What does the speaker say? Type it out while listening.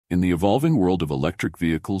In the evolving world of electric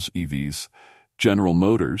vehicles, EVs, General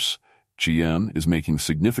Motors, GM is making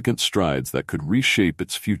significant strides that could reshape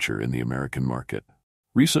its future in the American market.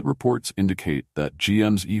 Recent reports indicate that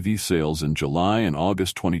GM's EV sales in July and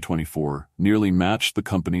August 2024 nearly matched the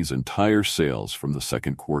company's entire sales from the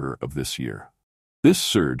second quarter of this year. This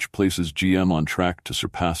surge places GM on track to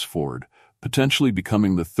surpass Ford, potentially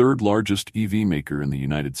becoming the third largest EV maker in the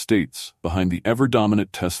United States, behind the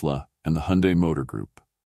ever-dominant Tesla and the Hyundai Motor Group.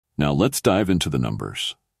 Now let's dive into the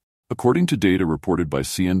numbers. According to data reported by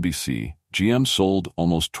CNBC, GM sold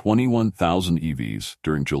almost 21,000 EVs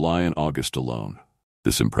during July and August alone.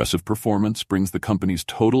 This impressive performance brings the company's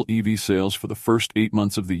total EV sales for the first 8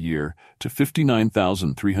 months of the year to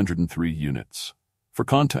 59,303 units. For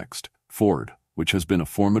context, Ford, which has been a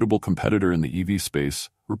formidable competitor in the EV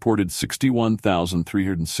space, reported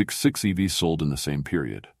 61,366 EVs sold in the same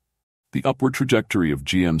period. The upward trajectory of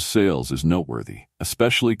GM's sales is noteworthy,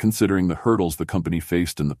 especially considering the hurdles the company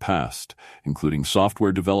faced in the past, including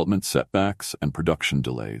software development setbacks and production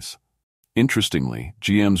delays. Interestingly,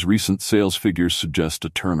 GM's recent sales figures suggest a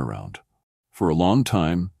turnaround. For a long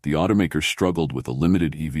time, the automaker struggled with a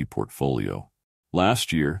limited EV portfolio.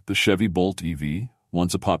 Last year, the Chevy Bolt EV,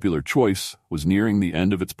 once a popular choice, was nearing the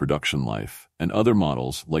end of its production life, and other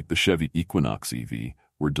models, like the Chevy Equinox EV,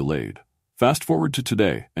 were delayed. Fast forward to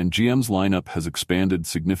today, and GM's lineup has expanded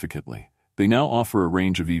significantly. They now offer a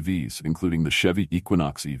range of EVs, including the Chevy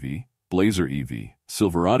Equinox EV, Blazer EV,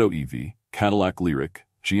 Silverado EV, Cadillac Lyriq,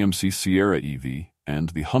 GMC Sierra EV, and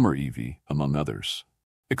the Hummer EV, among others.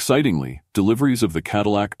 Excitingly, deliveries of the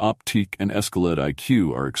Cadillac Optiq and Escalade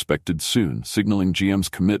IQ are expected soon, signaling GM's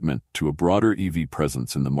commitment to a broader EV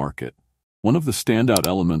presence in the market. One of the standout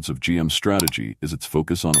elements of GM's strategy is its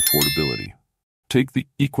focus on affordability. Take the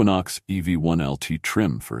Equinox EV1LT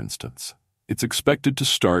trim, for instance. It's expected to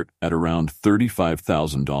start at around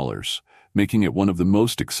 $35,000, making it one of the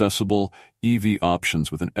most accessible EV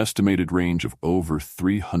options with an estimated range of over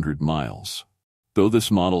 300 miles. Though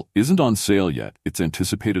this model isn't on sale yet, its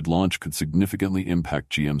anticipated launch could significantly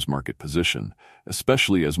impact GM's market position,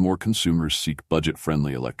 especially as more consumers seek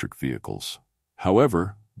budget-friendly electric vehicles.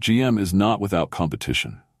 However, GM is not without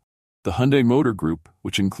competition. The Hyundai Motor Group,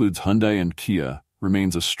 which includes Hyundai and Kia,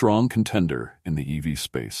 remains a strong contender in the EV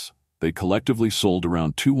space. They collectively sold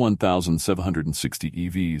around 21,760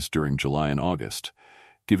 EVs during July and August,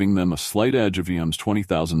 giving them a slight edge of GM's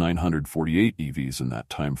 20,948 EVs in that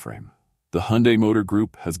timeframe. The Hyundai Motor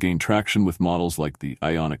Group has gained traction with models like the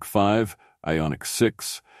Ioniq 5, Ioniq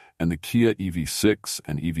 6, and the Kia EV6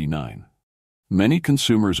 and EV9. Many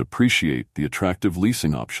consumers appreciate the attractive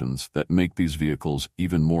leasing options that make these vehicles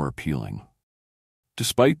even more appealing.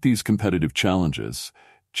 Despite these competitive challenges,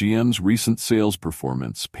 GM's recent sales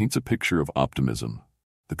performance paints a picture of optimism.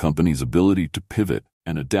 The company's ability to pivot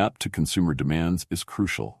and adapt to consumer demands is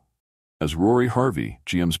crucial. As Rory Harvey,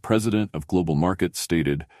 GM's president of global markets,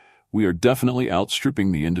 stated, "We are definitely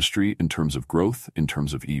outstripping the industry in terms of growth, in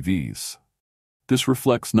terms of EVs." This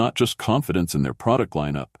reflects not just confidence in their product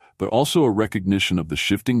lineup, but also a recognition of the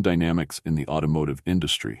shifting dynamics in the automotive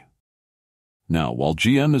industry. Now, while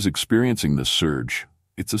GM is experiencing this surge,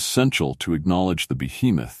 it's essential to acknowledge the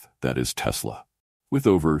behemoth that is Tesla. With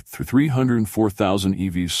over 304,000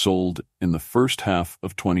 EVs sold in the first half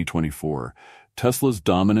of 2024, Tesla's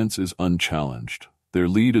dominance is unchallenged. Their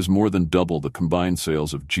lead is more than double the combined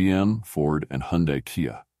sales of GM, Ford, and Hyundai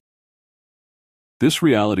Kia. This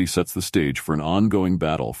reality sets the stage for an ongoing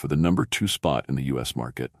battle for the number 2 spot in the U.S.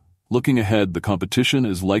 market. Looking ahead, the competition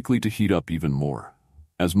is likely to heat up even more.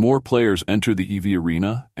 As more players enter the EV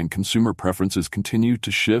arena and consumer preferences continue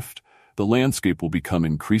to shift, the landscape will become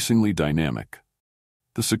increasingly dynamic.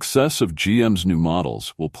 The success of GM's new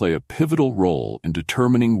models will play a pivotal role in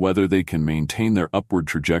determining whether they can maintain their upward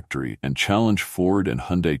trajectory and challenge Ford and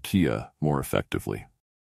Hyundai Kia more effectively.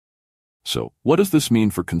 So, what does this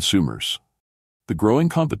mean for consumers? The growing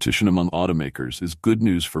competition among automakers is good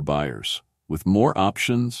news for buyers. With more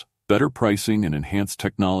options, better pricing, and enhanced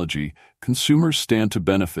technology, consumers stand to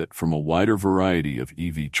benefit from a wider variety of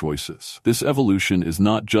EV choices. This evolution is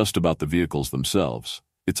not just about the vehicles themselves.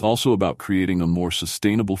 It's also about creating a more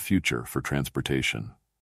sustainable future for transportation.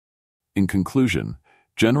 In conclusion,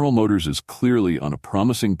 General Motors is clearly on a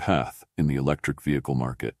promising path in the electric vehicle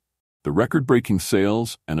market. The record-breaking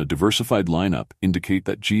sales and a diversified lineup indicate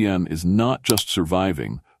that GM is not just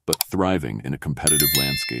surviving, but thriving in a competitive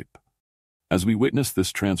landscape. As we witness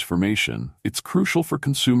this transformation, it's crucial for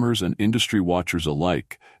consumers and industry watchers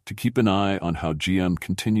alike to keep an eye on how GM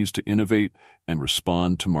continues to innovate and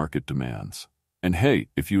respond to market demands. And hey,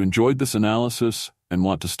 if you enjoyed this analysis and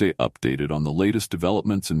want to stay updated on the latest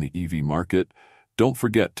developments in the EV market, Don't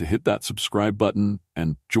forget to hit that subscribe button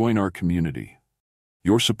and join our community.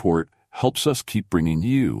 Your support helps us keep bringing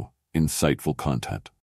you insightful content.